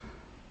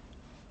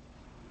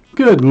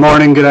Good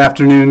morning, good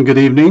afternoon, good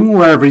evening,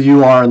 wherever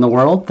you are in the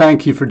world.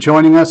 Thank you for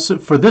joining us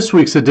for this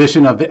week's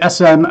edition of the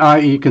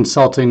SMIE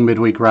Consulting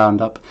Midweek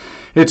Roundup.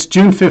 It's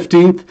June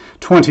 15th,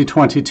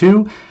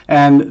 2022,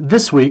 and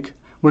this week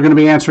we're going to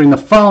be answering the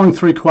following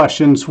three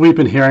questions we've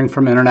been hearing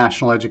from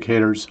international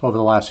educators over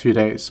the last few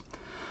days.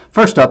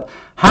 First up,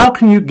 how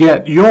can you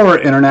get your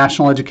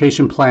international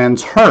education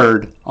plans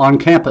heard on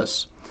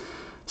campus?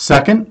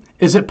 Second,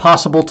 is it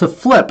possible to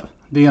flip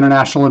the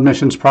international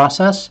admissions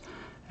process?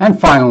 And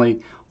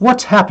finally,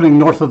 what's happening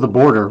north of the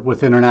border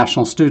with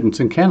international students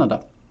in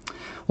Canada?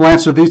 We'll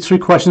answer these three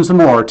questions and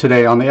more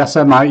today on the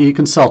SMIE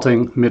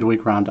Consulting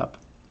Midweek Roundup.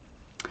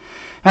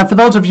 And for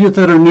those of you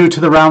that are new to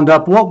the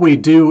Roundup, what we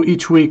do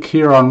each week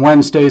here on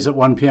Wednesdays at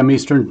 1 p.m.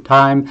 Eastern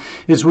Time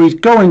is we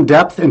go in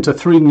depth into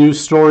three news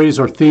stories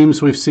or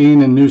themes we've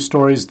seen in news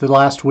stories the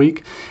last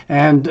week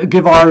and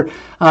give our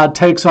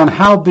takes on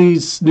how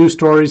these news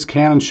stories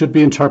can and should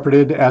be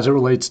interpreted as it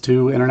relates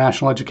to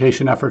international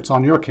education efforts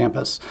on your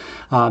campus.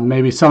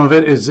 Maybe some of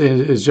it is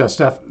just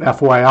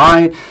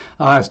FYI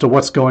as to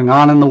what's going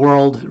on in the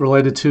world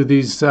related to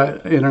these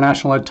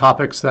international ed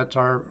topics that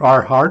are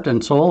our heart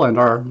and soul and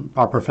our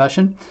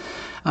profession.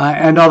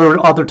 And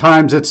other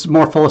times it's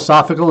more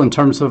philosophical in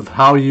terms of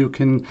how you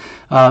can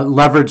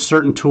leverage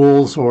certain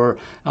tools or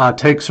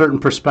take certain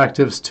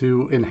perspectives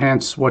to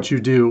enhance what you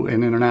do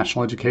in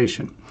international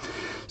education.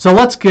 So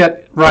let's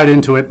get right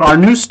into it. Our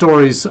news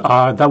stories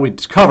that we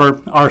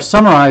cover are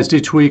summarized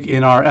each week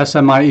in our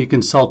SMIE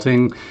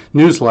Consulting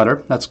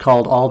newsletter. That's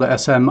called All the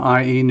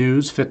SMIE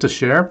News Fit to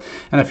Share.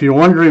 And if you're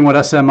wondering what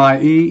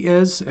SMIE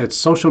is, it's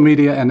social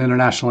media and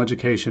international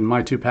education,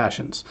 my two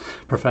passions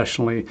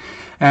professionally.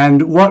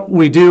 And what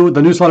we do,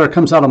 the newsletter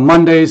comes out on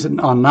Mondays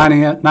on 9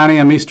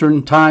 a.m.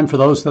 Eastern Time for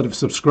those that have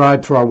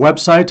subscribed through our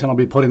website. And I'll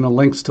be putting the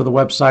links to the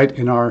website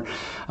in our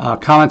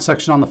comment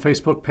section on the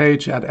Facebook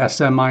page at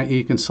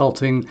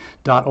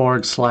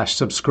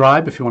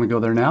smieconsulting.org/subscribe if you want to go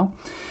there now.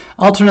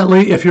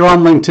 Alternately, if you're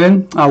on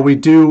LinkedIn, we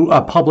do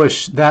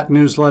publish that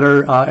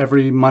newsletter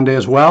every Monday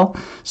as well.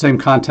 Same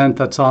content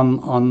that's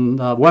on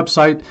the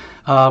website.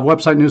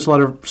 Website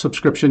newsletter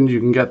subscription you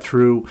can get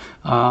through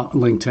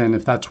LinkedIn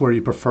if that's where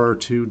you prefer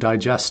to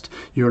digest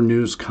your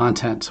news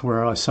content,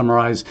 where I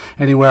summarize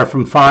anywhere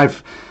from 4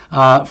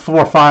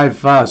 or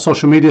 5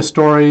 social media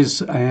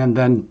stories and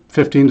then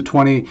 15 to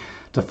 20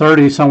 to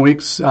 30 some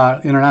weeks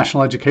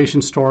international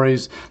education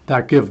stories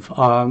that give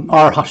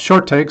our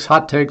short takes,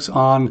 hot takes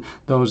on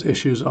those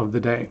issues of the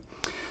day.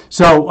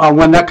 So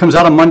when that comes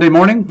out on Monday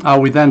morning,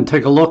 we then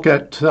take a look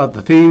at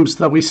the themes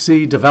that we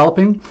see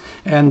developing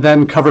and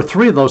then cover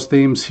 3 of those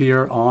themes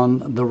here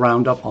on the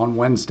Roundup on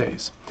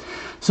Wednesdays.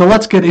 So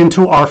let's get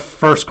into our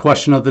first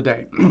question of the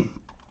day.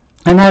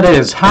 And that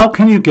is, how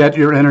can you get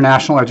your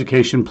international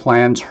education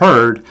plans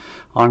heard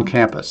on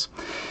campus?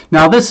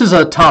 Now, this is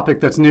a topic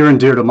that's near and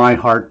dear to my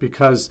heart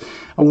because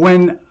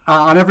when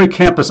on every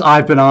campus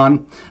I've been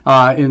on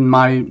in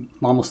my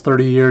almost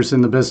 30 years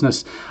in the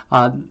business,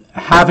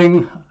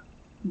 having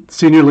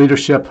senior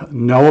leadership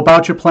know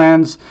about your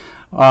plans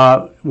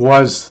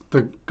was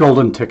the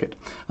golden ticket.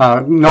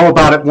 Know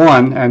about it,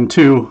 1, and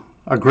 2,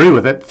 agree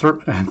with it,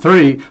 and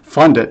 3,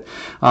 fund it.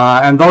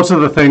 And those are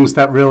the things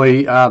that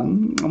really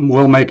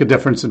will make a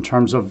difference in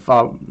terms of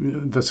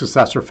the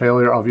success or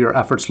failure of your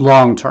efforts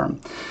long term.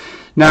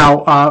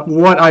 Now,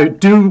 what I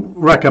do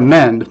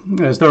recommend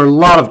is there are a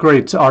lot of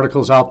great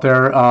articles out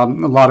there, a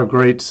lot of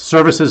great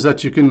services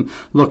that you can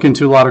look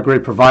into, a lot of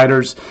great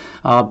providers.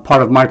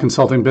 Part of my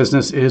consulting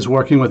business is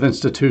working with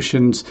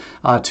institutions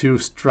to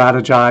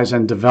strategize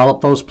and develop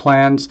those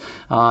plans.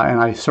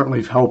 And I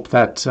certainly hope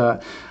that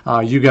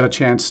you get a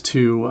chance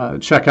to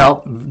check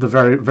out the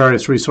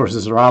various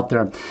resources that are out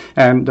there.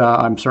 And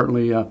I'm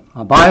certainly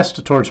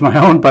biased towards my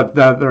own, but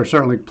there are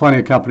certainly plenty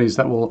of companies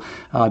that will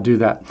do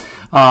that.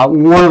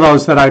 One of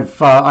those that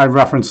I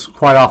reference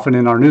quite often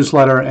in our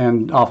newsletter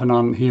and often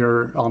on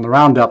here on the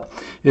Roundup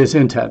is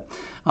INTED.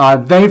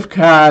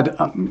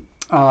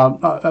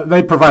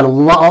 They provide a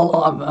lot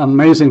of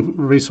amazing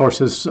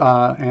resources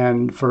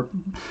and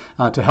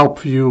to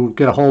help you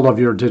get a hold of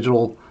your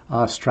digital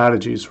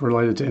strategies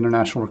related to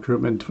international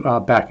recruitment,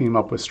 backing them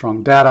up with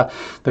strong data.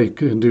 They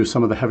can do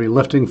some of the heavy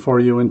lifting for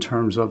you in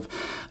terms of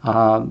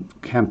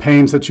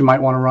campaigns that you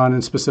might want to run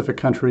in specific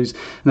countries.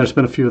 And there's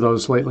been a few of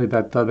those lately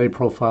that they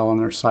profile on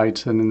their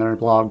site and in their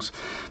blogs.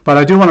 But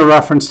I do want to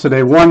reference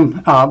today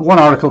one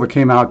article that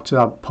came out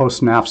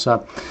post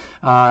NAFSA,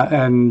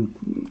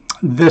 and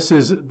this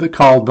is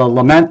called The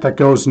Lament That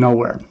Goes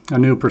Nowhere, A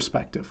New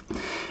Perspective.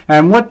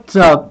 And what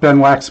Ben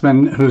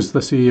Waxman, who's the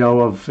CEO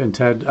of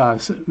INTED,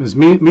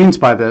 means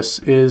by this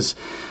is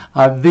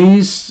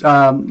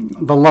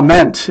the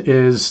lament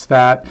is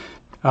that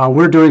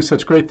we're doing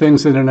such great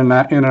things in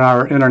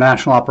our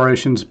international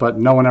operations, but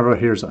no one ever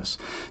hears us.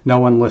 No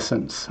one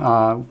listens.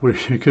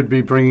 We could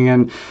be bringing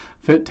in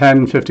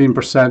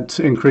 10-15%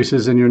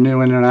 increases in your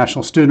new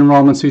international student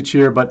enrollments each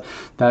year, but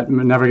that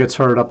never gets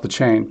heard up the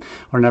chain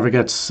or never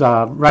gets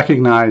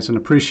recognized and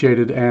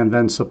appreciated and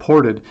then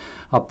supported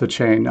up the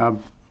chain.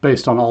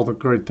 based on all the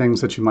great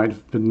things that you might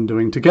have been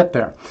doing to get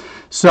there.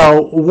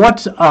 So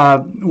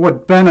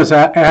what Ben has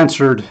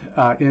answered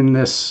in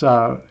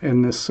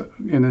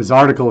his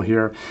article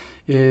here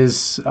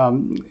is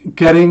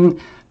getting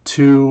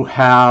to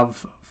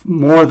have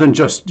more than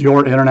just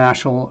your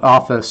international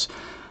office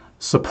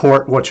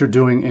support what you're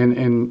doing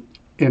in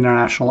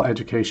international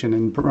education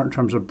in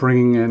terms of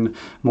bringing in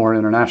more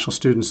international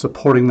students,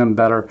 supporting them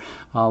better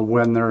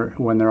when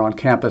they're on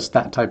campus,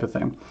 that type of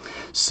thing.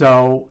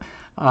 So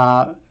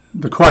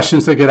the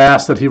questions that get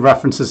asked that he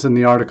references in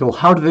the article: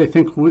 how do they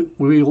think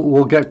we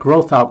will get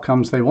growth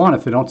outcomes they want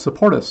if they don't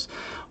support us?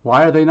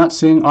 Why are they not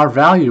seeing our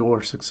value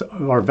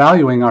or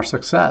valuing our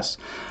success,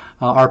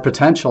 our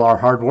potential, our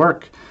hard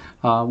work?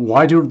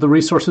 Why do the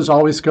resources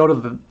always go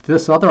to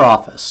this other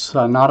office,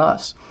 not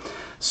us?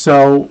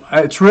 So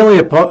it's really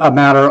a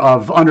matter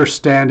of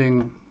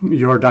understanding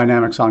your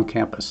dynamics on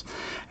campus.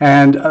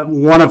 And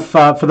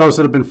for those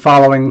that have been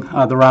following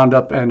the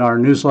Roundup and our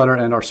newsletter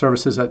and our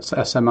services at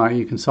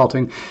SMIE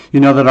Consulting,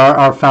 you know that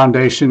our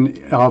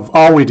foundation of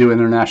all we do in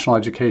international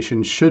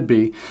education should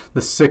be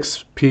the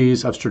 6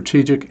 P's of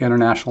strategic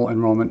international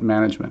enrollment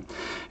management.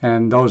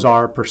 And those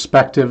are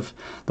perspective,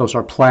 those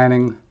are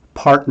planning,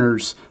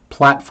 partners,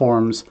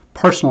 platforms,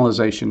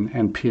 personalization,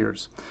 and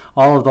peers.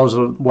 All of those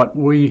are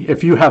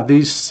if you have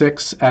these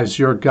 6 as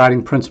your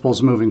guiding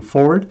principles moving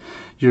forward,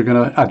 you're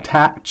going to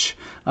attach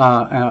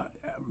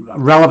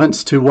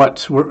relevance to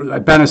what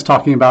Ben is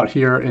talking about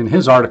here in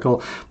his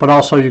article, but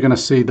also you're going to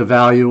see the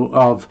value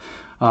of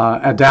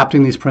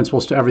adapting these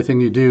principles to everything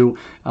you do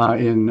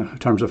in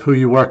terms of who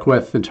you work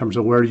with, in terms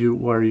of where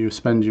you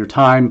spend your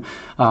time,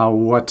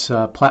 what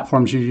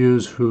platforms you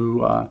use,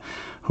 who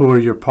are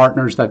your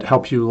partners that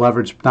help you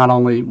leverage not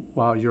only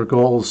your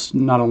goals,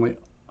 not only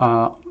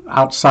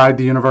outside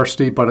the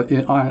university but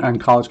on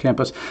college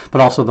campus,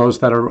 but also those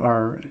that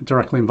are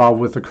directly involved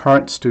with the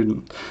current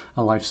student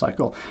life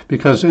cycle.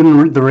 Because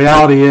the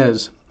reality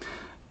is,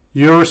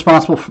 you're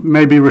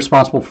may be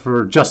responsible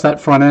for just that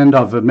front end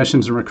of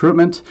admissions and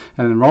recruitment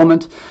and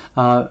enrollment.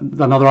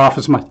 Another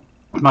office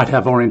might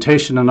have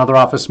orientation, another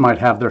office might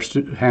have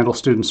handle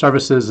student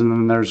services, and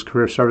then there's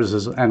career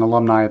services and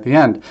alumni at the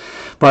end.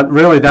 But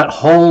really, that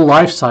whole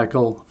life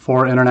cycle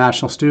for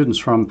international students,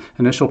 from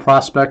initial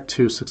prospect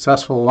to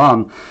successful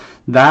alum,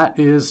 that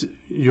is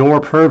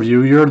your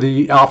purview. You're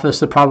the office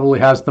that probably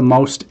has the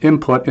most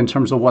input in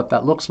terms of what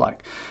that looks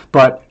like.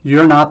 But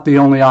you're not the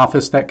only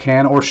office that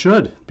can or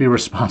should be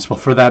responsible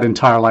for that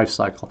entire life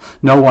cycle.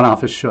 No one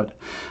office should.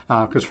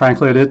 Because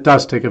frankly, it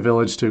does take a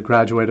village to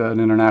graduate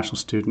an international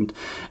student,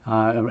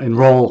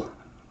 enroll,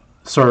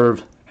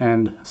 serve,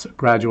 and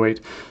graduate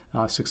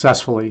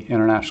successfully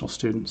international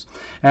students.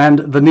 And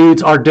the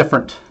needs are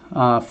different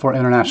for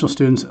international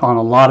students on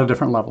a lot of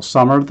different levels.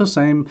 Some are the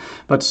same,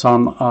 but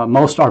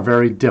most are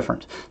very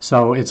different.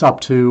 So it's up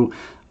to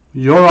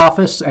your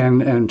office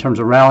and in terms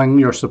of rallying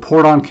your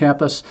support on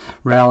campus,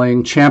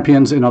 rallying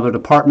champions in other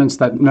departments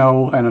that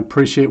know and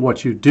appreciate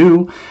what you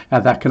do,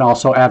 and that can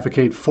also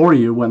advocate for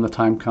you when the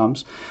time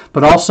comes.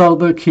 But also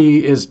the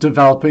key is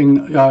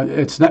developing,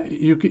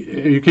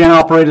 you can't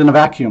operate in a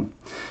vacuum.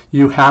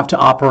 You have to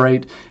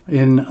operate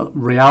in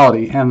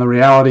reality, and the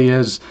reality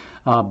is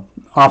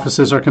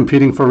offices are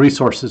competing for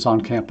resources on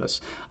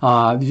campus.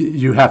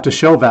 You have to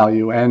show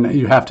value, and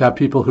you have to have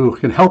people who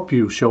can help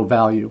you show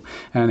value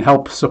and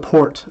help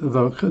support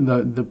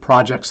the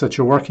projects that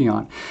you're working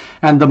on.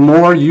 And the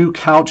more you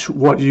couch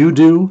what you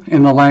do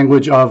in the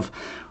language of,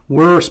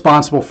 we're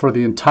responsible for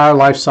the entire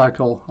life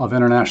cycle of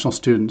international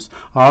students.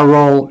 Our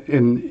role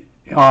in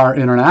our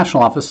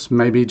international office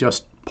may be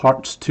just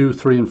parts 2,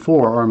 3, and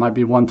 4, or it might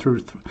be 1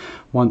 through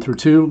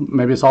 2.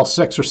 Maybe it's all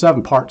 6 or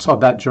 7 parts of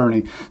that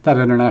journey that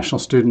international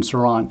students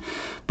are on.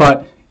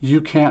 But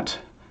you can't,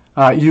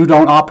 you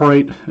don't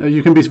operate.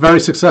 You can be very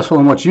successful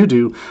in what you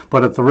do,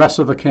 but if the rest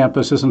of the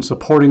campus isn't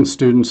supporting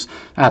students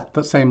at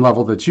the same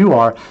level that you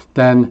are,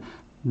 then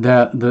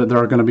there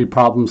are going to be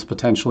problems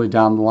potentially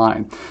down the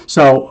line.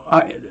 So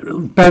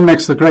Ben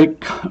makes the great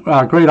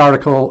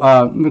article,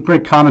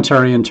 great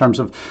commentary in terms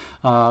of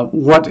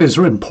what is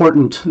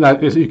important.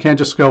 That is, you can't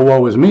just go,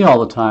 woe is me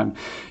all the time.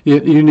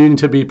 You need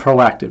to be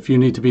proactive. You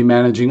need to be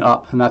managing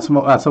up, and that's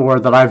a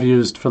word that I've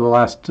used for the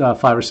last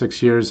 5 or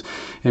 6 years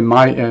in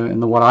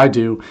what I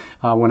do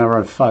whenever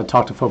I've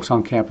talked to folks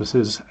on campus.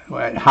 Is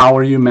how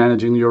are you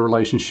managing your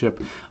relationship,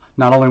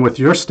 not only with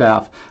your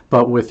staff,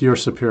 but with your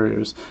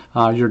superiors,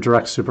 your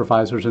direct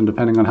supervisors, and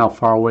depending on how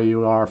far away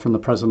you are from the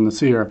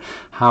president's ear,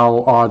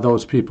 how are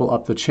those people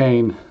up the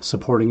chain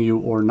supporting you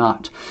or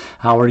not?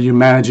 How are you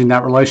managing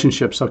that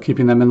relationship? So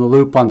keeping them in the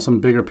loop on some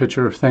bigger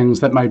picture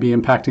things that might be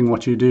impacting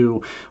what you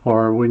do,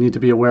 or we need to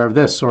be aware of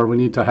this, or we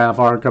need to have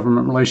our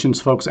government relations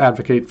folks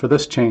advocate for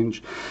this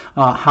change.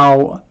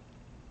 How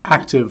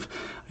active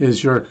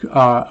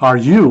are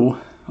you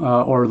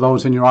or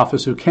those in your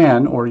office who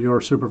can, or your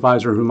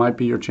supervisor who might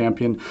be your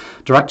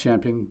direct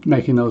champion,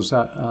 making those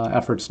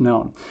efforts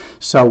known.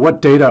 So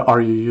what data are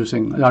you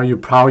using?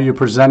 How are you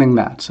presenting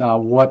that?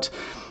 What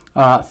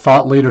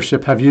thought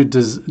leadership have you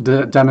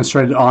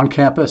demonstrated on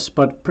campus,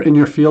 but in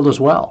your field as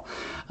well?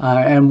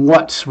 and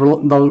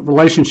the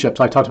relationships.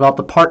 I talked about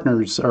the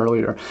partners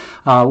earlier.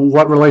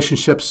 What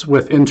relationships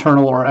with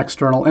internal or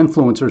external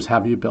influencers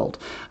have you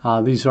built?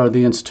 These are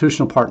the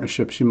institutional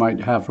partnerships. You might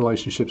have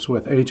relationships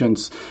with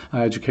agents,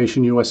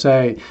 Education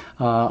USA,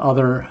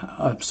 other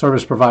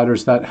service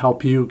providers that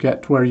help you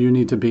get where you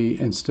need to be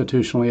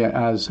institutionally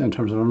as in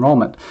terms of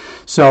enrollment.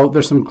 So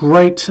there's some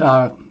great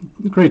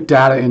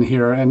data in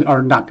here,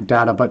 or not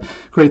data, but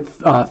great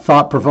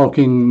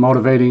thought-provoking,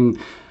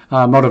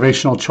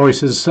 motivational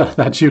choices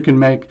that you can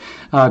make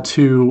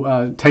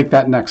to take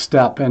that next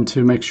step and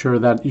to make sure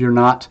that you're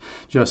not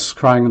just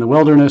crying in the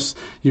wilderness.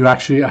 You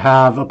actually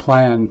have a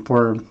plan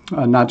for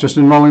not just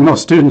enrolling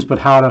those students, but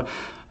how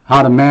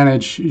to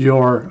manage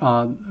your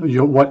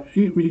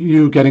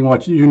getting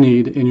what you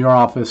need in your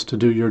office to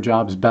do your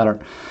jobs better.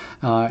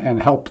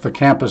 And help the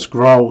campus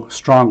grow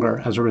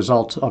stronger as a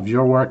result of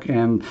your work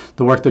and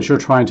the work that you're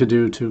trying to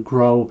do to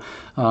grow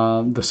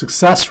the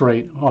success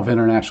rate of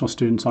international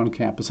students on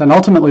campus. And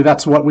ultimately,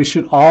 that's what we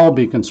should all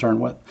be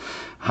concerned with.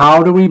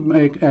 How do we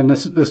make, and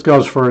this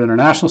goes for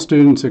international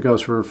students, it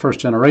goes for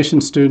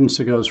first-generation students,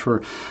 it goes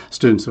for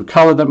students of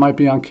color that might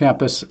be on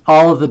campus,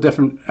 all of the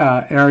different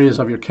areas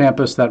of your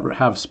campus that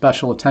have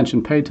special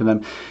attention paid to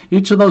them.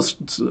 Each of those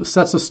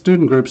sets of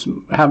student groups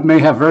may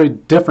have very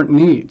different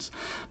needs,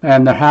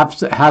 and there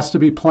has to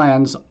be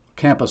plans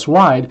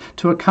campus-wide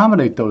to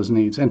accommodate those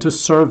needs and to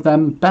serve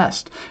them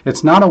best.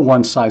 It's not a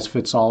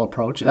one-size-fits-all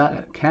approach.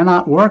 That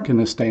cannot work in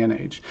this day and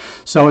age.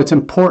 So it's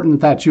important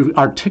that you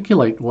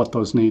articulate what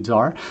those needs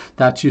are,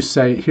 that you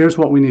say, here's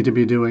what we need to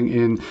be doing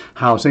in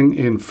housing,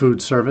 in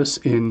food service,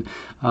 in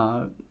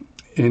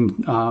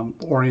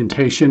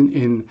orientation,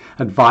 in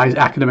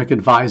academic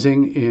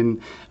advising,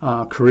 in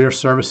career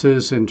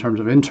services in terms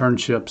of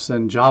internships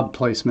and job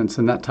placements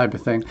and that type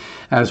of thing,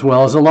 as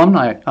well as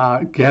alumni.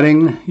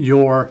 Getting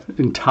your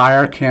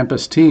entire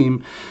campus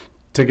team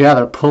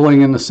together,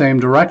 pulling in the same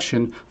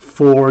direction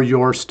for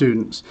your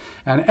students.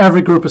 And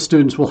every group of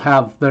students will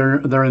have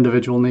their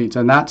individual needs.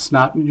 And that's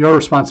not your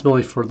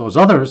responsibility for those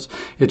others.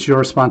 It's your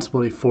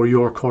responsibility for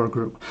your core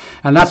group.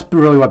 And that's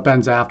really what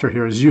Ben's after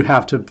here, is you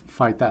have to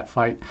fight that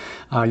fight.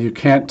 You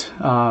can't,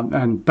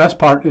 and best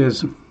part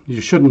is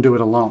you shouldn't do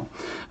it alone.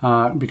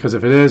 Because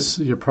if it is,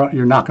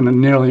 you're not going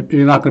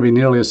to be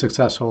nearly as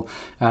successful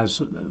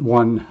as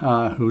one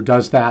who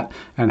does that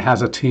and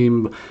has a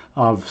team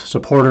of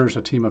supporters,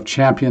 a team of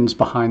champions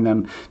behind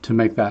them to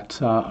make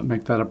that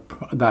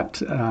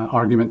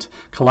argument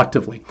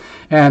collectively,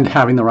 and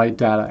having the right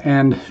data,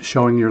 and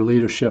showing your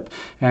leadership,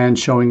 and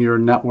showing your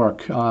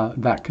network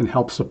that can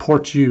help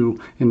support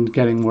you in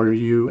getting where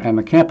you and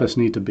the campus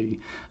need to be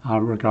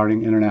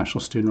regarding international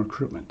student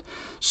recruitment.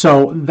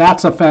 So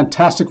that's a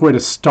fantastic way to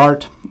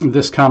start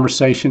this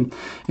conversation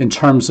in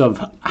terms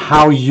of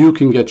how you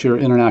can get your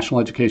international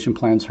education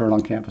plans heard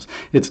on campus.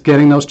 It's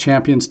getting those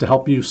champions to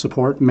help you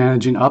support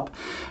managing up.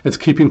 It's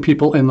keeping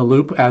people in the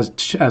loop as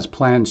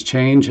plans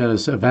change,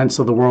 as events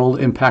of the world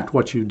impact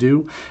what you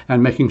do,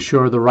 and making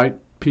sure the right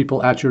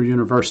people at your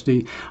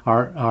university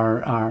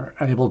are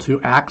able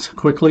to act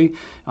quickly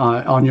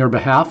on your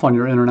behalf, on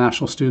your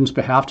international students'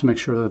 behalf, to make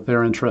sure that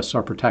their interests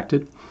are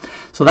protected.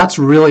 So that's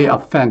really a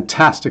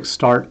fantastic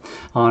start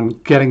on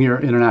getting your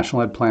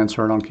international ed plans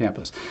heard on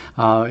campus,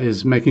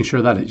 is making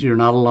sure that you're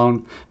not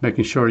alone,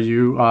 making sure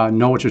you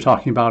know what you're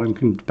talking about and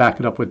can back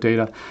it up with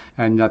data,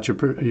 and that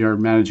you're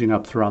managing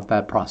up throughout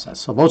that process.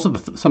 So those are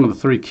some of the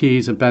three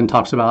keys that Ben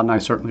talks about, and I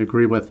certainly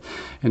agree with,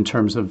 in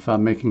terms of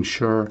making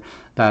sure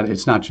that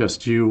it's not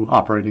just you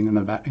operating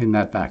in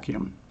that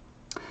vacuum.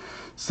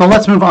 So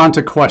let's move on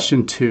to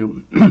question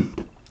 2.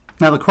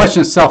 Now, the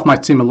question itself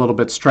might seem a little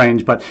bit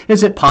strange, but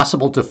is it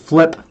possible to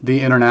flip the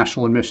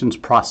international admissions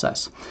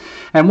process?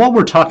 And what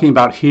we're talking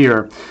about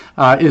here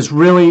is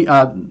really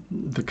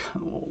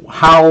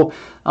how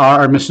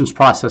our admissions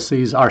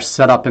processes are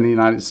set up in the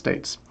United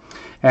States.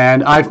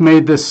 And I've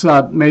made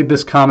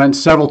this comment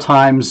several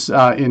times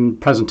in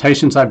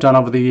presentations I've done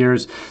over the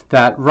years,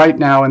 that right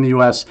now in the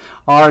U.S.,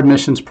 our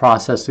admissions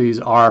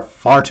processes are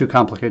far too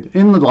complicated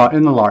in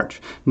the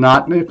large.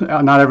 Not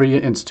every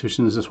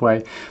institution is this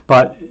way,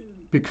 but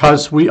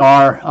because we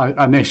are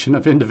a nation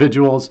of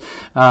individuals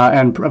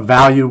and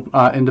value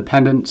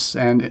independence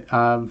and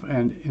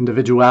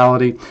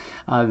individuality,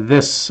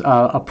 this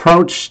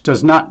approach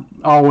does not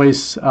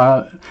always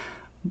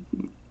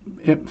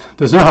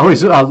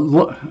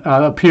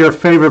appear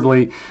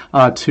favorably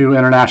to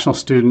international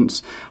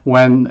students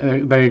when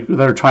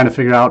they're trying to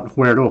figure out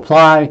where to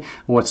apply,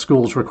 what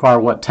schools require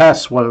what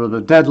tests, what are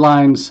the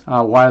deadlines,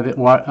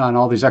 and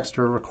all these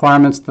extra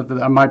requirements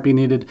that might be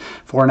needed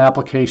for an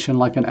application,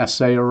 like an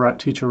essay or a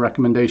teacher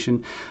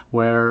recommendation,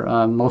 where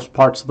most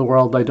parts of the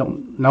world, they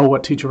don't know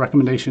what teacher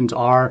recommendations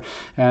are,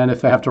 and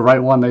if they have to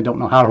write one, they don't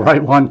know how to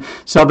write one.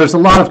 So there's a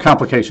lot of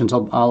complications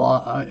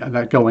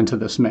that go into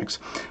this mix.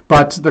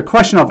 But the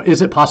question of,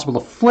 is it possible to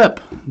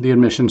flip the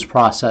admissions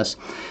process,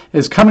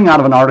 is coming out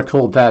of an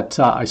article that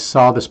I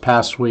saw this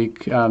past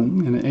week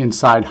in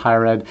Inside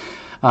Higher Ed,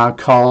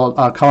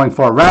 calling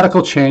for a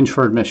radical change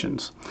for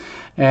admissions.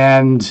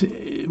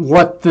 And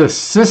what the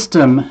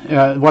system,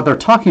 what they're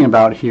talking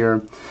about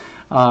here,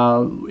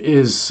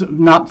 is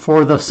not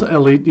for the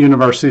elite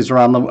universities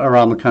around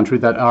the country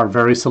that are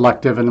very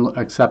selective and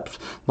accept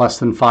less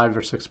than 5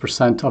 or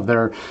 6% of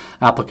their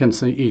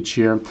applicants each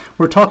year.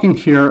 We're talking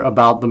here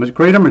about the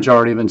greater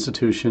majority of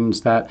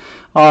institutions that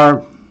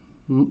are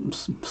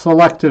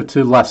selective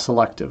to less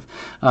selective,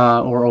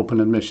 or open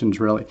admissions,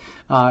 really.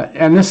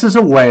 And this is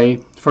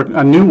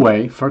a new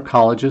way for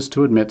colleges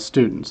to admit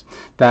students.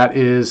 That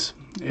is,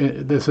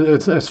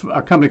 it's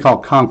a company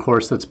called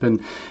Concourse that's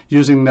been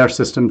using their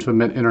system to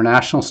admit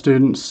international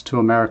students to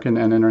American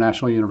and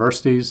international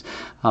universities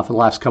for the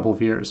last couple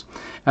of years.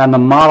 And the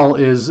model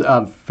is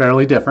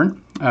fairly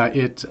different.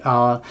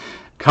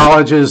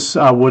 Colleges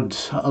would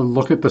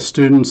look at the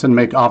students and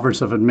make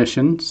offers of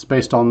admissions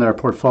based on their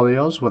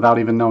portfolios without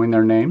even knowing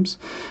their names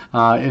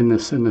in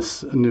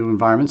this new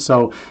environment.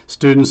 So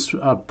students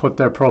put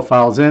their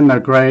profiles in, their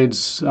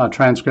grades,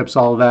 transcripts,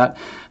 all of that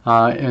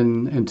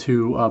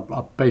into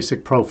a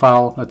basic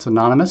profile that's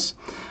anonymous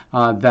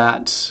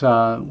that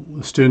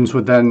students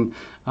would then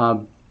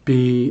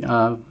be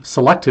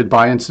selected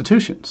by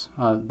institutions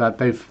that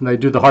they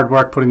do the hard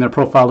work putting their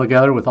profile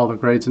together with all the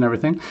grades and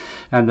everything,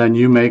 and then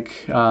you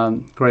make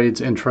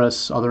grades,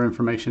 interests, other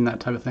information, that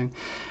type of thing.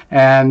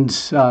 And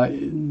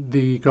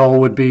the goal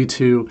would be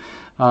to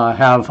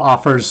have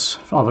offers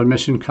of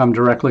admission come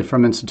directly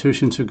from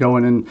institutions who go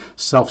in and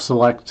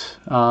self-select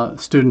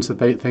students that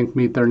they think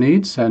meet their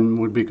needs and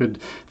would be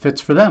good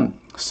fits for them.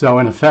 So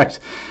in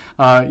effect,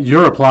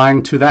 you're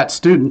applying to that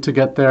student to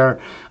get their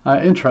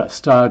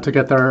interest, to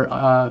get their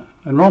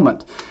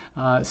enrollment.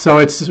 So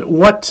it's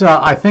what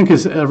I think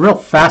is a real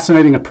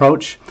fascinating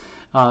approach.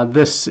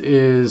 This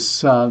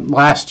is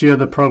last year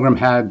the program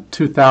had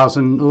a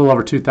little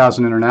over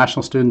 2,000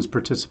 international students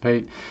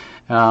participate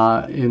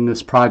in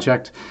this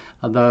project.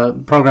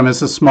 The program is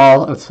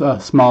small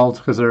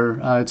because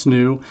it's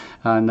new,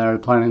 and they're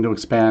planning to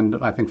expand,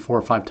 I think, 4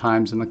 or 5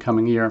 times in the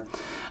coming year.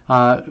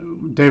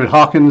 David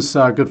Hawkins,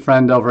 a good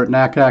friend over at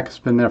NACAC, has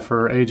been there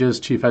for ages,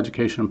 Chief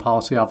Education and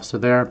Policy Officer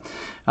there.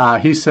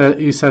 He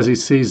says he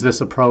sees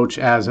this approach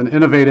as an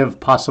innovative,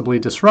 possibly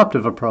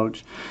disruptive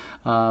approach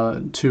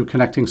to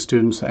connecting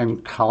students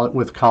and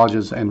with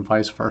colleges and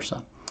vice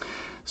versa.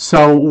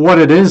 So what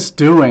it is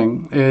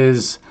doing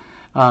is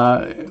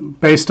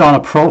based on a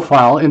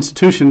profile,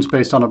 institutions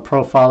based on a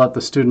profile that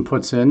the student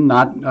puts in.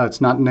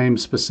 It's not name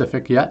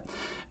specific yet.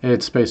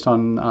 It's based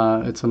on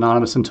it's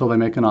anonymous until they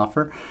make an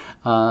offer.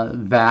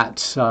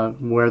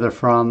 Where they're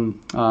from,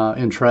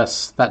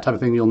 interests, that type of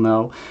thing you'll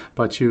know,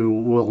 but you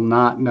will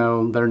not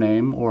know their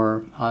name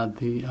or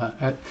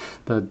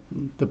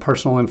the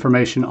personal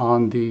information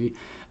on the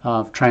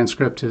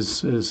transcript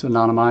is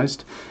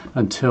anonymized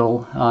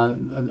until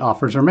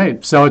offers are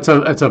made. So it's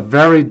a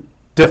very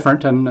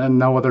different, and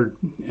no other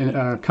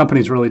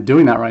companies really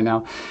doing that right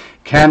now.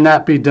 Can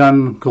that be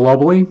done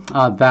globally?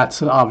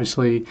 That's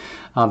obviously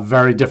a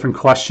very different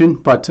question,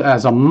 but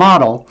as a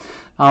model,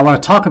 I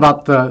want to talk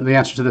about the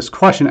answer to this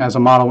question as a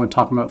model when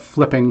talking about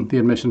flipping the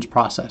admissions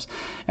process.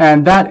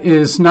 And that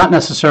is not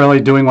necessarily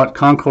doing what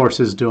Concourse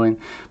is doing,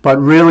 but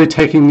really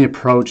taking the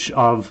approach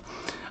of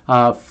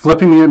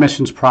flipping the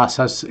admissions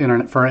process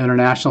for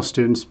international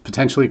students.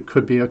 Potentially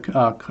could be a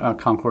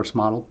Concourse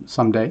model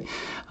someday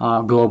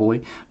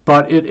globally,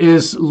 but it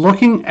is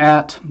looking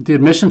at the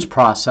admissions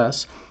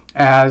process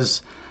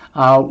as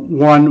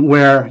one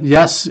where,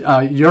 yes,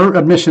 your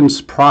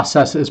admissions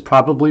process is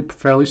probably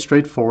fairly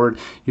straightforward.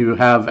 You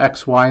have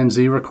X, Y, and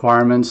Z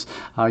requirements.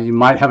 You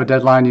might have a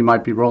deadline. You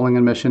might be rolling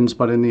admissions,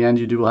 but in the end,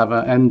 you do have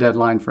an end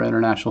deadline for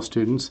international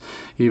students,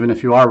 even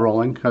if you are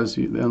rolling, because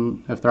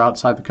if they're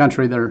outside the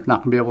country, they're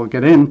not going to be able to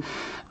get in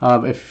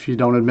if you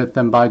don't admit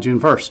them by June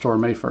 1st or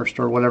May 1st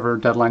or whatever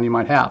deadline you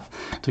might have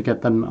to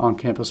get them on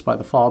campus by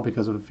the fall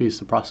because of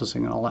visa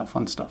processing and all that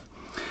fun stuff.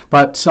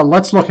 But so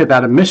let's look at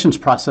that admissions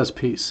process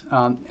piece.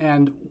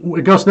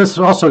 This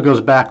also goes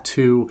back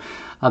to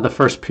the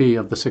first P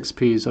of the 6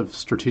 Ps of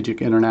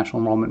strategic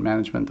international enrollment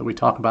management that we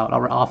talk about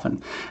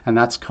often, and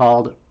that's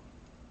called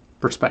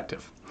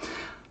perspective.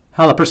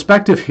 Now, the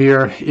perspective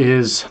here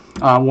is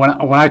when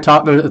I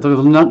talk, there's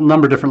a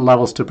number of different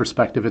levels to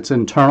perspective. It's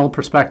internal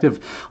perspective,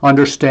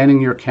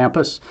 understanding your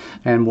campus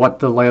and what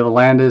the lay of the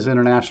land is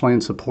internationally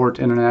and support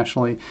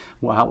internationally,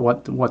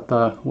 what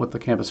the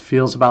campus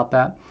feels about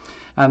that.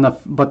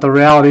 But the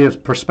reality is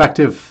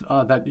perspective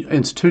that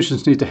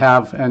institutions need to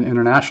have and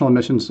international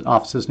admissions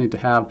offices need to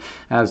have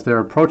as they're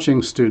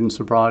approaching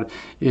students abroad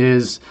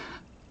is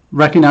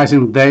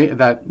recognizing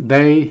that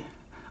they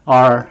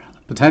are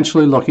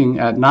potentially looking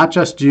at not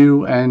just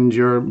you and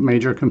your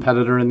major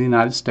competitor in the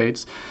United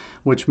States,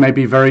 which may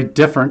be very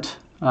different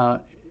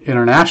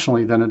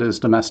internationally than it is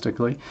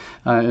domestically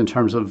in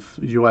terms of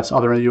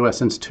other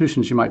U.S.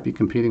 institutions you might be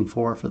competing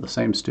for the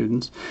same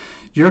students.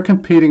 You're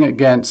competing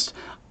against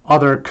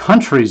other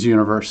countries'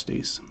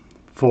 universities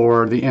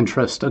for the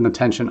interest and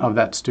attention of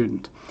that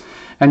student.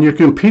 And you're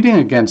competing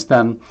against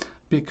them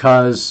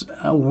because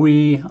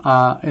we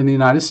in the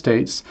United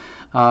States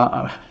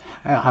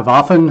have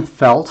often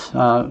felt,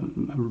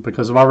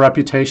 because of our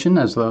reputation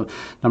as the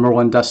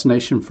 #1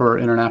 destination for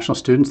international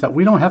students, that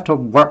we don't have to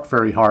work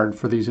very hard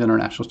for these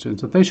international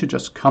students, that they should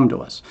just come to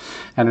us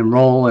and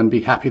enroll and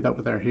be happy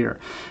that they're here,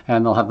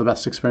 and they'll have the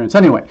best experience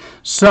anyway.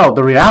 So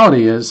the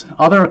reality is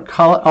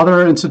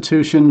other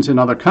institutions in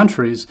other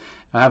countries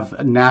have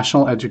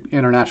international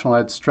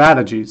ed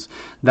strategies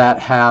that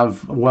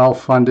have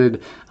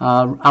well-funded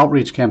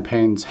outreach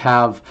campaigns,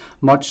 have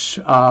much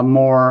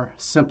more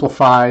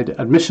simplified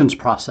admissions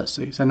processes.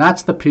 And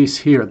that's the piece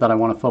here that I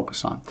want to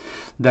focus on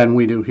than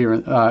we do here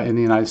in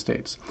the United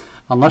States.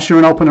 Unless you're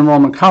an open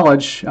enrollment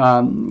college,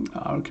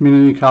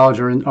 community college,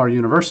 or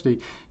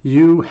university,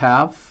 you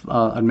have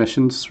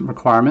admissions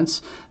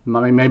requirements.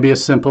 Maybe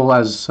as simple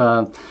as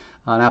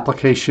an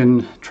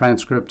application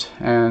transcript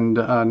and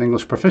an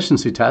English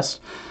proficiency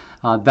test.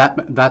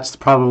 That's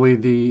probably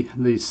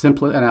the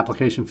simplest, an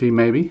application fee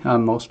maybe.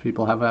 Most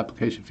people have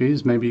application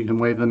fees. Maybe you can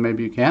waive them,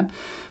 maybe you can't.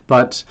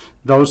 But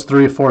those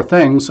 3 or 4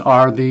 things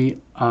are the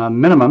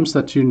minimums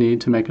that you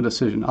need to make a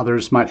decision.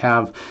 Others might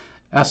have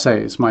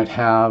essays, might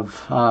have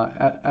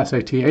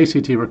SAT,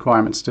 ACT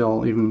requirements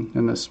still, even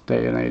in this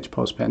day and age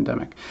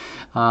post-pandemic.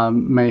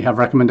 May have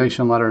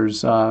recommendation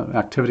letters,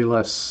 activity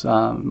lists,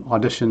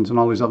 auditions, and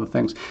all these other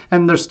things.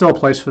 And there's still a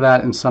place for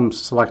that in some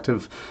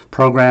selective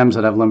programs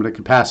that have limited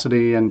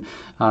capacity, and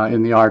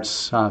in the arts,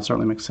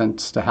 certainly makes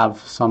sense to have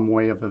some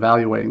way of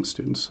evaluating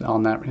students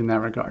in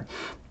that regard.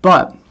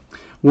 But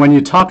when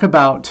you talk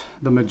about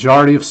the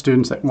majority of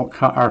students that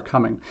are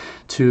coming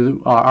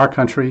to our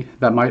country,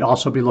 that might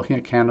also be looking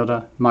at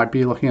Canada, might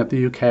be looking at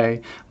the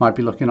UK, might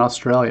be looking at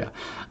Australia,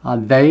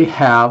 they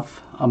have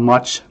a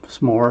much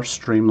more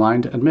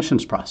streamlined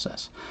admissions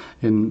process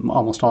in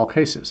almost all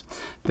cases.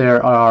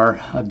 There are,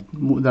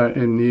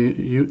 in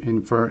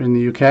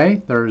the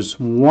UK, there's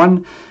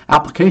one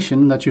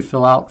application that you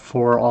fill out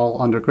for all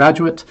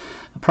undergraduate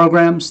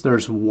programs.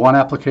 There's one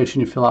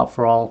application you fill out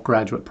for all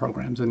graduate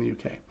programs in the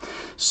UK.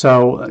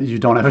 So you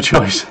don't have a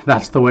choice.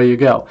 That's the way you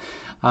go.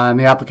 And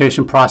the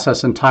application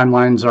process and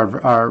timelines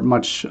are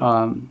much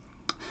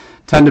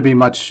tend to be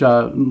much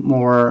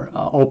more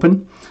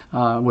open.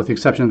 With the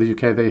exception of the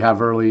UK, they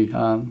have early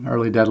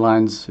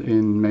deadlines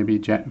in maybe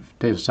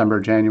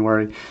December,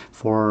 January,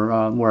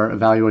 for where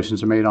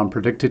evaluations are made on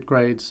predicted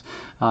grades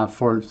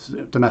for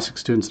domestic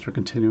students that are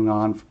continuing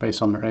on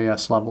based on their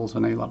AS levels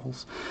and A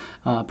levels,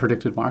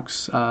 predicted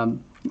marks.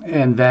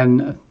 And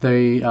then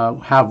they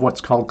have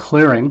what's called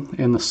clearing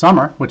in the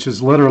summer, which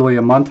is literally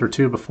a month or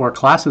 2 before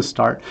classes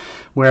start,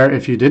 where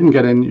if you didn't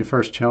get in your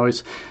first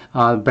choice,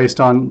 based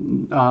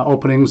on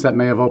openings that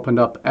may have opened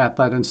up at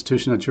that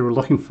institution that you were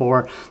looking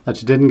for,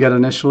 that you didn't get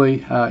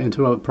initially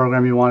into a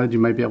program you wanted, you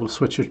may be able to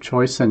switch your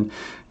choice and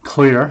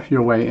clear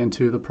your way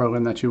into the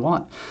program that you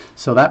want.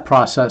 So that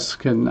process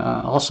can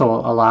also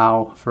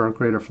allow for a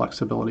greater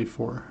flexibility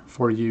for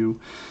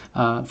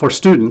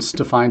students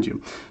to find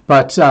you.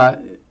 But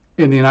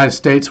in the United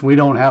States, we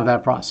don't have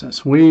that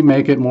process. We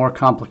make it more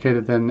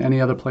complicated than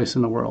any other place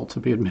in the world to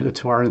be admitted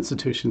to our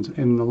institutions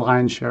in the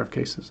lion's share of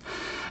cases.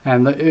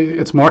 And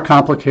it's more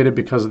complicated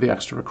because of the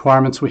extra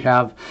requirements we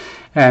have.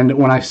 And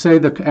when I say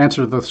the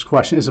answer to this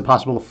question, is it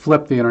possible to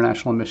flip the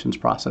international admissions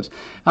process?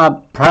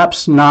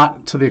 Perhaps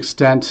not to the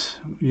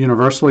extent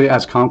universally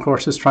as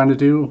Concourse is trying to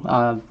do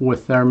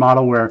with their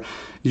model, where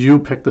you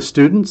pick the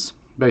students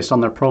based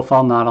on their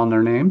profile, not on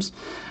their names.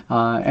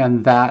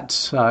 And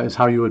that is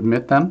how you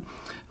admit them.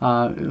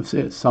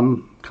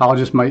 Some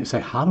colleges might say,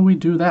 how do we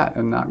do that?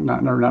 And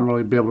not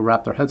really be able to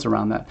wrap their heads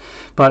around that.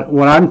 But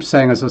what I'm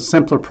saying is a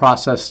simpler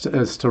process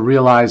is to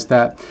realize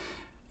that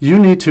you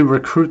need to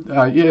recruit.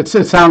 It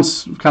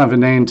sounds kind of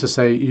inane to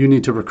say you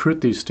need to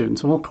recruit these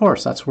students. Well, of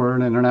course, that's where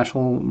an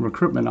international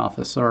recruitment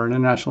office or an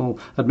international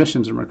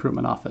admissions and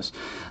recruitment office.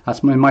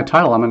 That's in my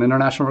title. I'm an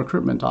international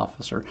recruitment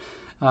officer.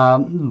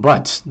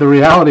 But the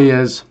reality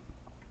is,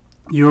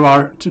 you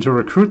are to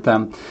recruit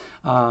them,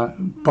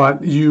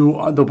 but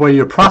the way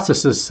your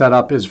process is set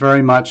up is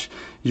very much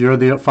you're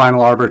the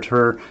final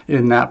arbiter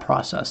in that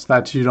process.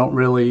 That you don't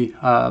really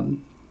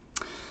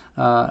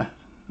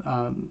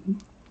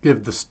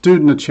give the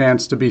student a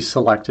chance to be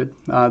selected.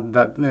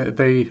 That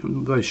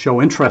they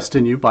show interest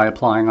in you by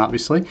applying,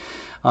 obviously,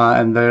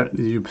 and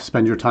you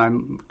spend your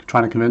time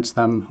trying to convince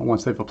them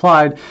once they've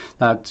applied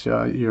that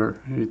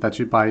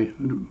you by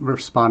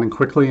responding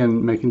quickly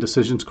and making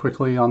decisions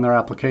quickly on their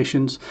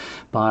applications,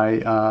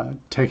 by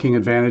taking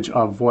advantage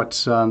of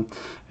what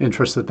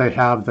interests that they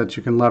have that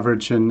you can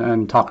leverage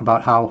and talk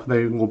about how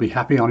they will be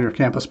happy on your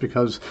campus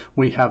because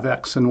we have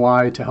X and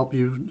Y to help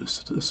you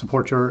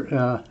support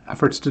your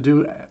efforts to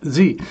do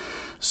Z.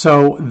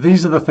 So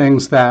these are the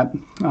things that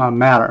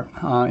matter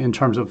in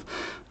terms of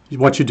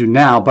what you do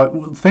now, but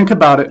think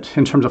about it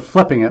in terms of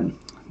flipping it,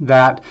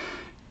 that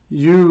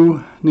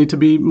you need to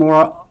be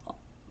more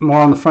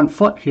on the front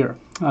foot here,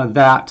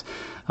 that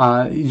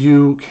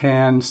you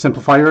can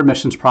simplify your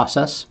admissions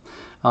process,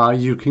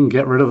 You can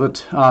get rid of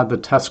the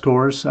test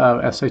scores,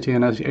 SAT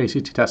and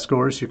ACT test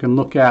scores. You can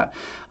look at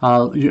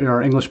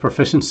your English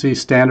proficiency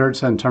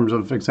standards in terms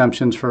of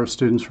exemptions for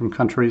students from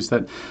countries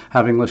that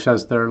have English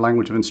as their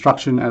language of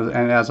instruction and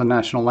as a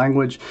national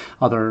language,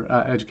 other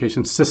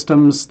education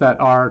systems that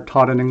are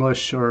taught in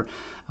English or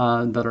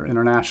that are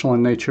international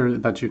in nature,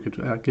 that you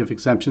could give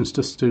exemptions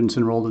to students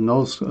enrolled in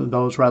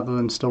those rather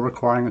than still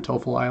requiring a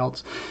TOEFL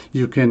IELTS.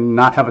 You can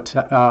not have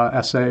a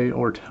essay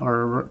or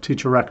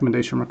teacher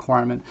recommendation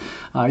requirement.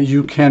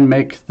 You can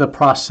make the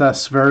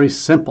process very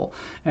simple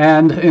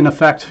and, in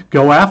effect,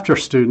 go after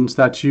students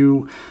that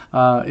you,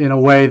 in a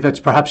way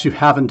that perhaps you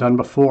haven't done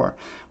before,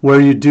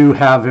 where you do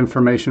have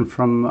information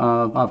from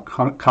a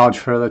college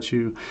fair that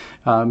you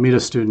meet a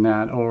student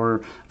at,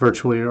 or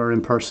virtually or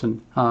in person,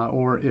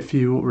 or if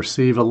you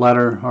receive a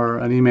letter or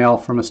an email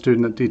from a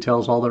student that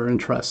details all their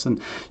interests,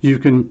 and you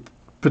can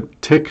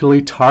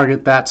particularly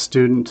target that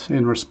student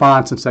in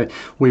response and say,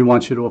 we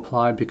want you to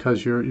apply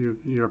because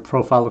your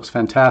profile looks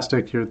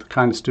fantastic, you're the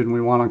kind of student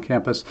we want on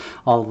campus,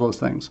 all of those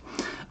things.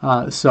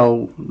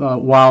 So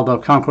while the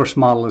concourse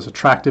model is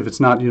attractive, it's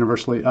not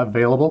universally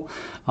available.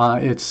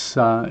 It's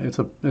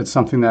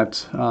something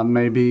that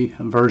maybe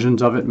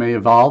versions of it may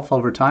evolve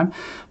over time,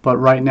 but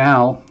right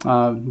now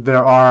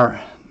there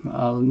are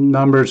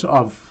numbers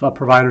of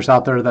providers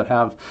out there that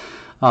have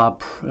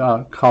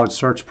college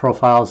search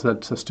profiles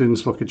that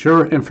students look at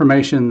your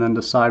information and then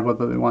decide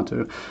whether they want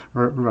to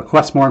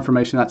request more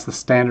information. That's the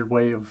standard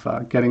way of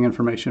getting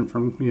information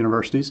from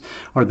universities,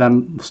 or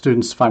them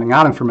students finding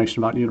out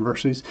information about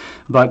universities.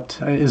 But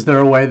is there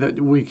a way that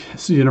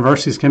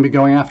universities can be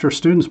going after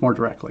students more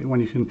directly, when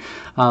you can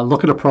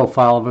look at a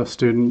profile of a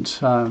student,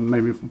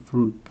 maybe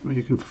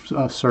you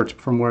can search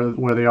from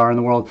where they are in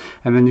the world,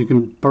 and then you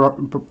can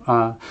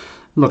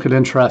look at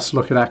interests,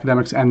 look at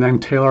academics, and then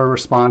tailor a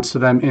response to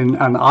them in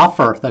an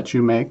offer that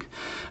you make,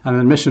 an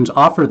admissions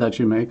offer that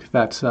you make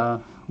that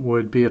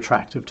would be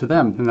attractive to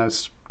them and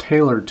that's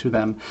tailored to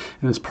them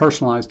and is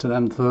personalized to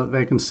them, so that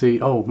they can see,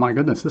 oh my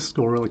goodness, this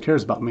school really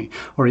cares about me,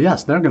 or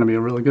yes, they're going to be a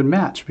really good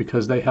match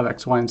because they have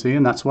X, Y, and Z,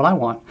 and that's what I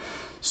want.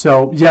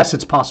 So yes,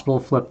 it's possible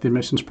to flip the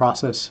admissions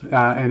process,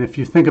 and if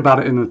you think about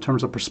it in the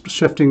terms of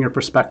shifting your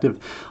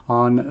perspective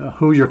on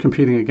who you're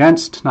competing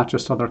against, not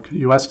just other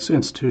U.S.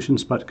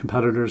 institutions, but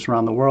competitors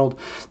around the world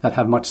that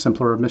have much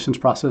simpler admissions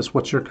process,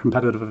 what's your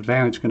competitive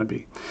advantage going to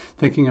be?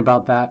 Thinking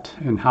about that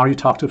and how you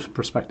talk to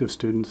prospective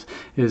students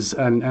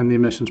and the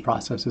admissions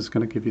process is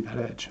going to give you that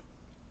edge.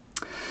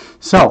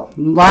 So,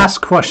 last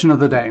question of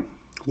the day.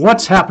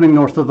 What's happening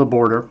north of the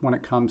border when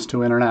it comes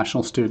to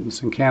international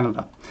students in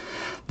Canada?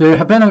 There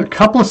have been a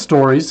couple of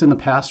stories in the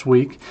past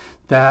week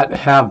that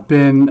have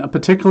been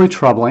particularly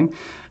troubling,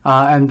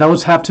 and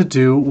those have to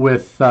do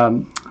with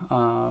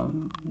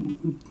one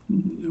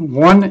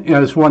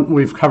is one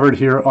we've covered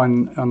here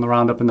on the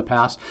Roundup in the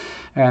past,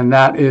 and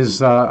that is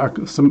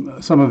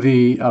some of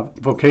the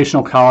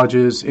vocational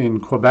colleges in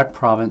Quebec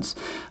province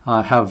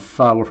that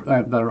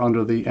are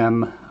under the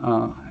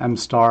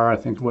M-Star, I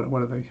think.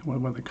 What are they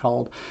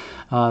called?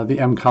 The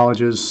M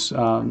colleges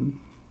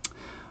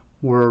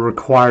were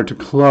required to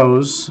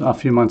close a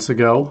few months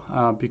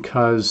ago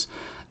because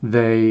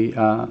they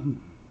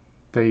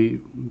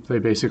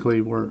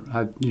basically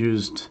had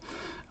used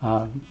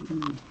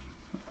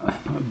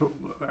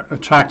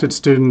attracted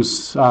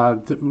students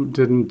that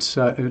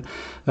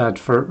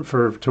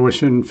for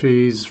tuition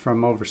fees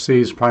from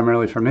overseas,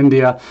 primarily from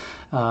India,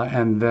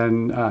 and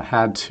then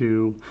had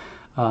to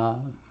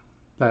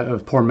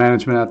poor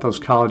management at those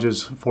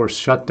colleges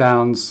forced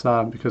shutdowns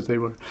because they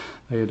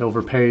had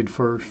overpaid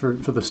for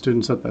the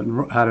students that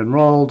had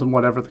enrolled, and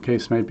whatever the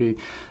case may be.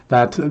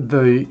 That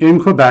in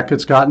Quebec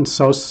it's gotten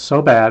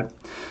so bad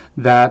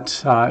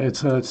that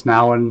it's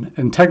now an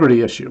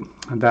integrity issue,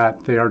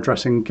 that they are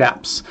addressing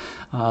gaps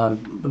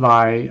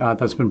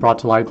that's been brought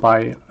to light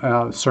by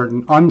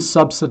certain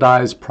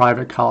unsubsidized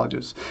private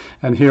colleges.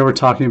 And here we're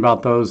talking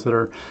about those that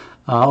are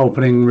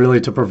opening really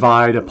to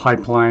provide a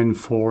pipeline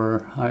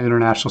for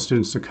international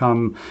students to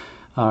come,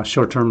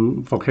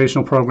 short-term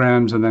vocational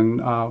programs, and then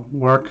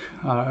work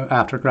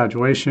after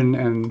graduation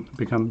and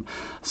become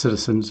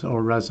citizens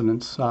or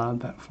residents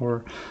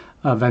for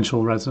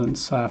eventual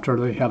residents after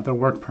they have their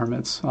work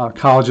permits.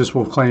 Colleges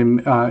will claim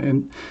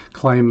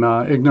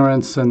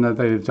ignorance and that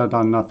they've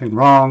done nothing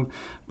wrong,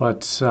 but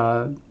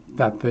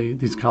that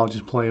these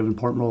colleges play an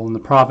important role in the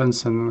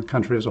province and the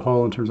country as a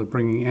whole in terms of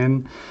bringing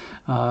in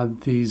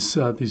these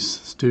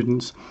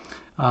students.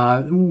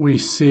 We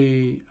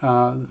see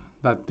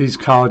that these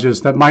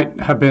colleges that might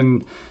have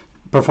been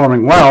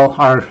performing well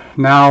are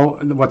now,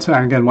 what's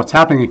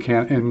happening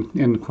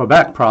in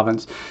Quebec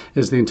province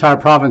is the entire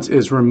province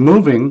is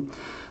removing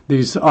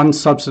these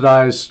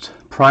unsubsidized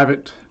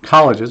private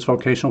colleges,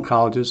 vocational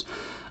colleges,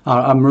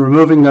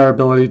 removing their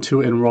ability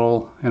to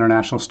enroll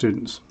international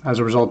students as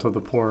a result of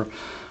the poor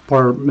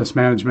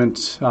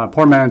management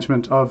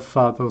of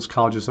those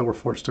colleges that were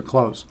forced to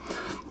close.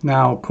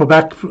 Now,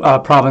 Quebec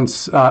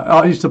province, each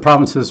of the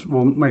provinces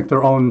will make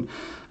their own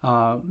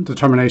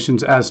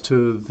determinations as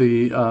to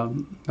the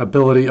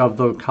ability of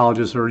the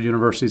colleges or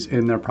universities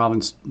in their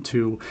province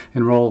to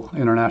enroll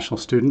international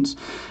students.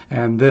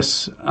 And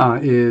this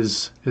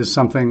is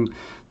something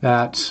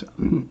that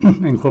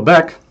in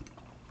Quebec,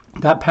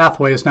 that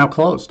pathway is now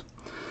closed.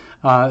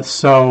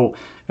 So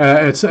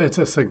it's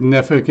a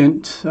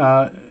significant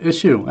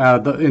issue.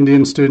 The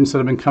Indian students that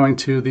have been coming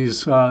to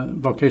these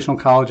vocational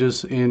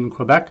colleges in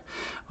Quebec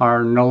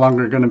are no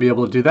longer going to be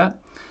able to do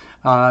that.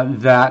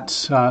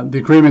 The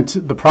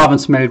agreement the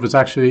province made was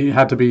actually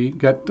had to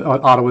get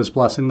Ottawa's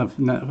blessing,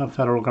 the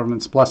federal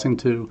government's blessing,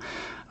 to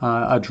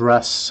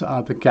address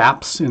the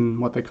gaps in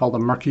what they call the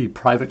murky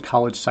private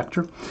college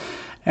sector,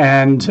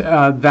 and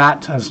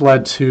that has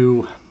led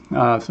to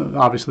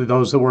obviously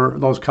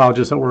those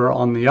colleges that were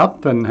on the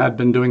up and had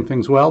been doing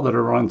things well, that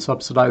are on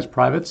subsidized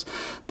privates,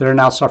 they're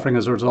now suffering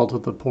as a result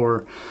of the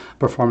poor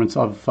performance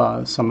of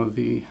some of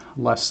the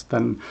less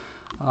than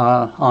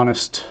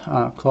honest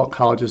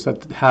colleges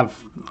that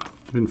have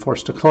been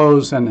forced to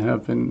close and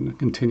have been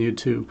continued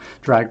to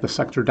drag the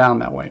sector down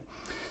that way.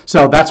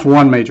 So that's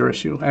one major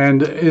issue.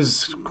 And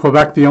is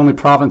Quebec the only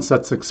province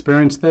that's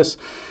experienced this?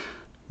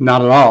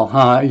 Not at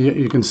all.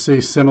 You can see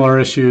similar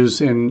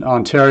issues in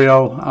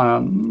Ontario,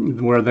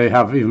 where they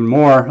have even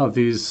more of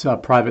these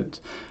private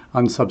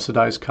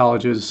unsubsidized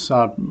colleges,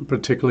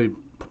 particularly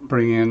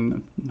bringing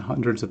in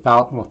hundreds of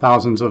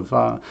thousands of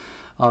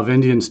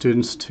Indian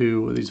students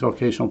to these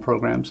vocational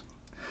programs.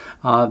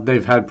 A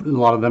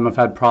lot of them have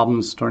had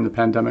problems during the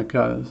pandemic.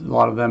 A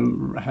lot of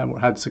them have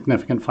had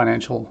significant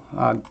financial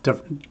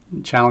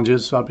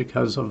challenges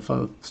because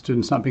of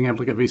students not being able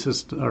to get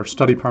visas or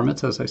study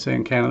permits, as they say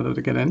in Canada,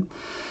 to get in.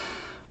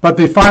 But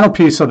the final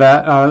piece of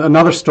that,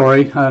 another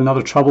story,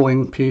 another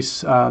troubling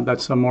piece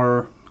that's a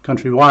more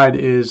countrywide,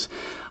 is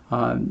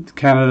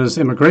Canada's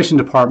Immigration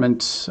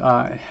Department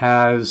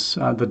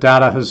the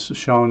data has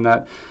shown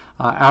that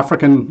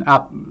African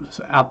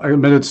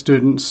admitted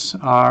students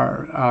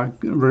are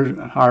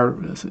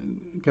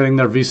getting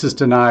their visas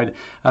denied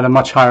at a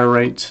much higher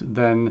rate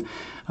than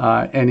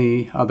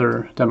any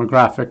other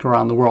demographic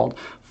around the world.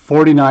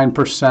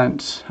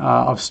 49%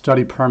 of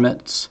study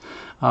permits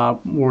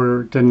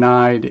were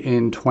denied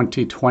in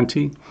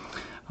 2020,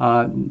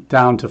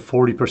 down to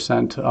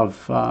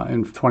 40%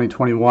 in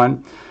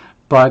 2021.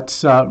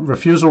 But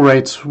refusal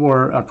rates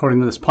were, according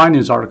to this Pine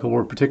News article,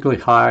 were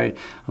particularly high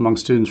among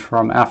students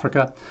from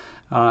Africa.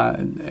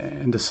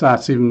 And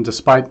that's even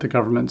despite the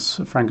government's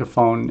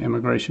Francophone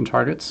immigration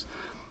targets,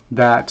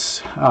 that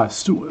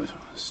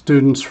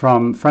students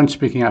from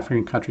French-speaking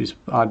African countries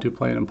do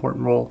play an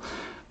important role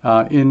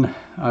in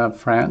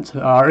France,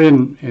 or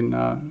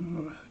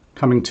in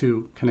coming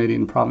to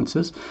Canadian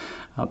provinces,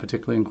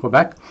 particularly in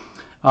Quebec.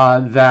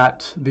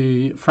 That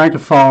the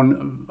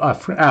Francophone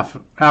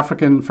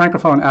African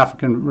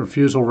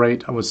refusal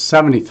rate was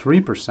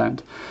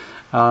 73%,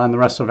 and the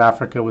rest of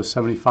Africa was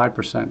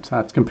 75%.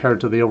 That's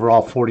compared to the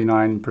overall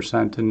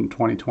 49% in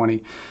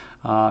 2020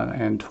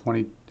 and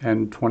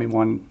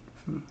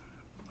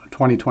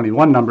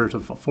 2021 numbers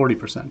of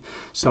 40%.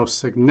 So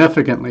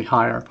significantly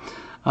higher.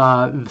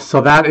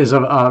 So that is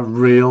a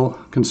real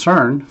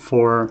concern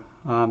for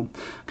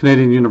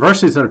Canadian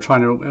universities that are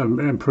trying to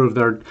improve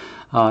their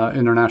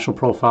international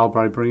profile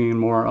by bringing in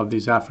more of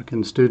these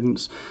African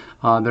students.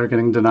 They're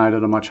getting denied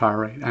at a much higher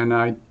rate. And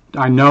I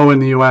know in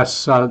the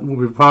U.S.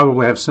 We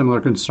probably have similar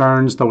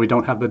concerns, though we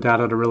don't have the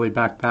data to really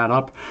back that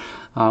up.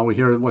 We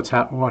hear what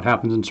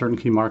happens in certain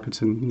key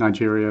markets in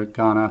Nigeria,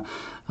 Ghana,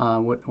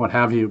 what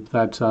have you,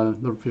 that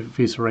the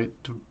visa rate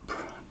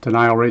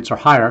denial rates are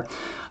higher.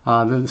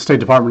 The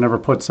State Department never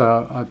puts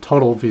a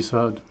total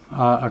visa,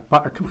 a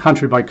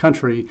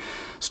country-by-country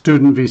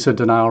student visa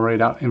denial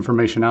rate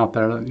information out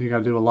there. You got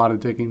to do a lot of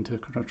digging to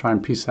try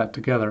and piece that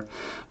together.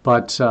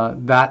 But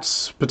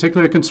that's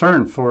particularly a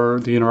concern for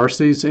the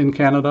universities in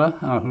Canada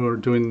who are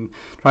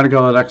trying to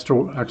go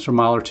that extra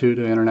mile or two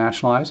to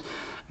internationalize,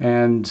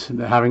 and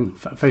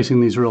facing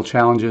these real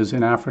challenges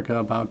in Africa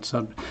about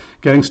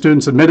getting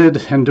students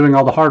admitted and doing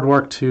all the hard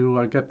work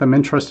to get them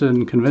interested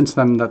and convince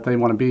them that they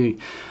want to be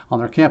on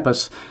their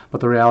campus.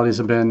 But the realities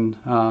have been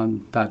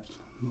that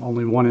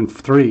only 1 in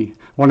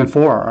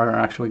 4 are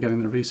actually getting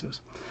their visas.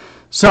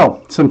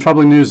 So some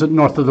troubling news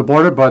north of the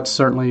border, but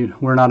certainly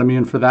we're not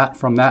immune from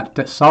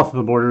that south of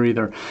the border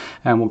either.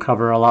 And we'll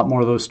cover a lot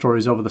more of those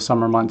stories over the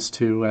summer months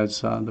too,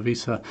 as the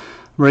visa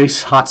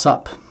race hots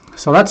up.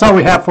 So that's all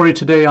we have for you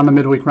today on the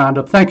Midweek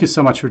Roundup. Thank you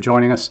so much for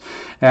joining us.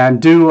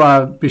 And do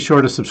be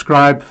sure to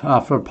subscribe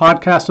for a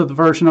podcast of the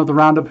version of the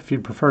Roundup if you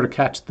prefer to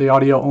catch the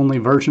audio-only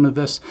version of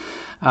this,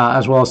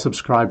 as well as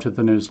subscribe to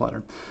the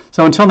newsletter.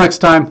 So until next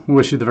time, we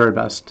wish you the very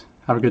best.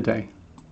 Have a good day.